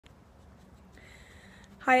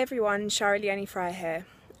Hi everyone, Shari-Leone here.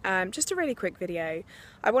 Just a really quick video.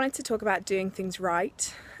 I wanted to talk about doing things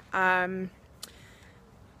right. The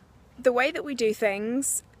way that we do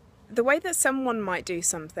things, the way that someone might do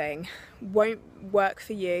something won't work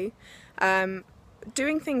for you.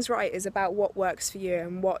 Doing things right is about what works for you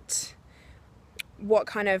and what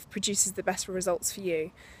kind of produces the best results for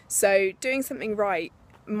you. So doing something right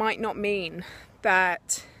might not mean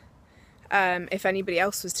that if anybody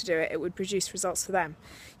else was to do it, it would produce results for them.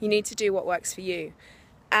 You need to do what works for you.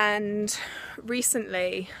 And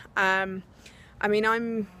recently, I'm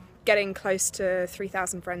getting close to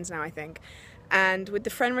 3,000 friends now, I think. And with the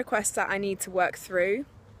friend requests that I need to work through,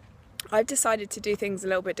 I've decided to do things a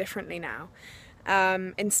little bit differently now.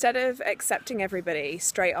 Instead of accepting everybody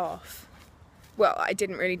straight off, well, I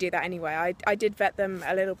didn't really do that anyway. I did vet them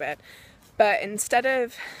a little bit. But instead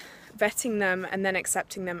of vetting them and then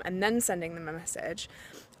accepting them and then sending them a message,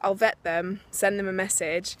 I'll vet them, send them a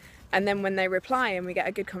message, and then when they reply and we get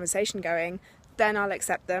a good conversation going, then I'll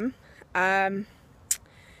accept them.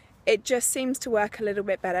 It just seems to work a little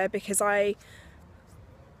bit better because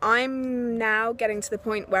I'm now getting to the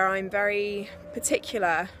point where I'm very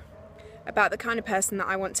particular about the kind of person that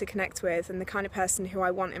I want to connect with and the kind of person who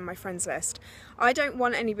I want in my friends list. I don't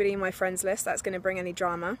want anybody in my friends list that's going to bring any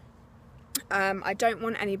drama. I don't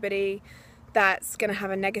want anybody that's going to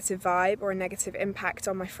have a negative vibe or a negative impact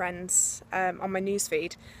on my friends, on my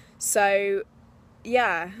newsfeed. So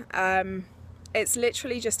yeah, it's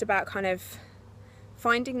literally just about kind of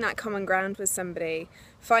finding that common ground with somebody,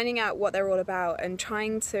 finding out what they're all about and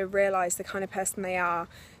trying to realise the kind of person they are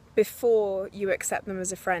before you accept them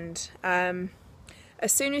as a friend. As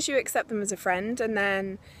soon as you accept them as a friend and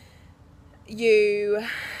then you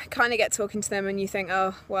kind of get talking to them and you think,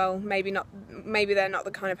 oh well, maybe they're not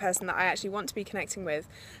the kind of person that I actually want to be connecting with,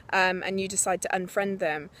 and you decide to unfriend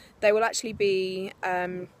them, they will actually be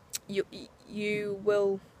they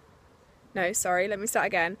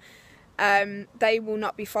will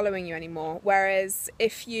not be following you anymore. Whereas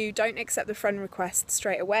if you don't accept the friend request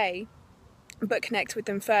straight away but connect with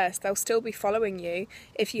them first, they'll still be following you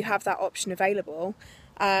if you have that option available,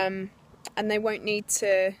 and they won't need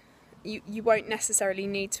to. You won't necessarily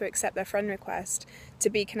need to accept their friend request to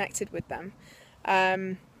be connected with them.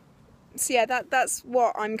 So yeah, that's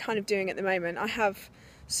what I'm kind of doing at the moment. I have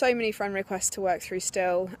so many friend requests to work through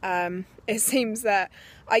still. It seems that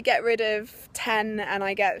I get rid of 10 and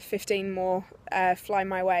I get 15 more fly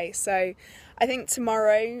my way. So I think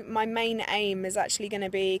tomorrow my main aim is actually going to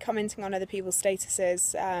be commenting on other people's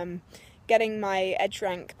statuses, getting my edge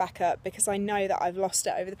rank back up because I know that I've lost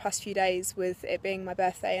it over the past few days with it being my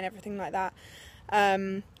birthday and everything like that.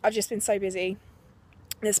 I've just been so busy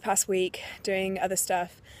this past week doing other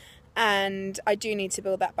stuff and I do need to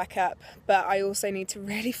build that back up, but I also need to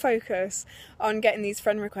really focus on getting these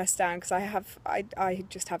friend requests down because I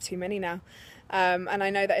just have too many now. And I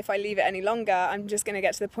know that if I leave it any longer, I'm just going to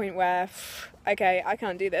get to the point where, okay, I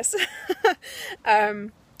can't do this.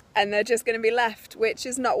 And they're just going to be left, which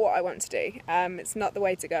is not what I want to do. It's not the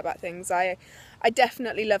way to go about things. I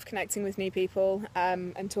definitely love connecting with new people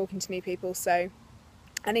and talking to new people, so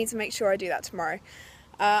I need to make sure I do that tomorrow.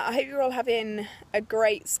 I hope you're all having a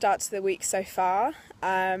great start to the week so far.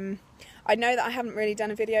 I know that I haven't really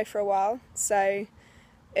done a video for a while, so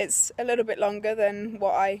it's a little bit longer than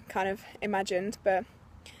what I kind of imagined, but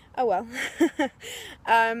oh well.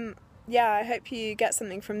 Yeah, I hope you get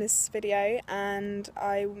something from this video and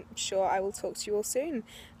I'm sure I will talk to you all soon.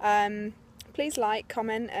 Please like,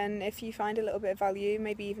 comment, and if you find a little bit of value,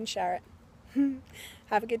 maybe even share it.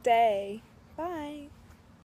 Have a good day. Bye.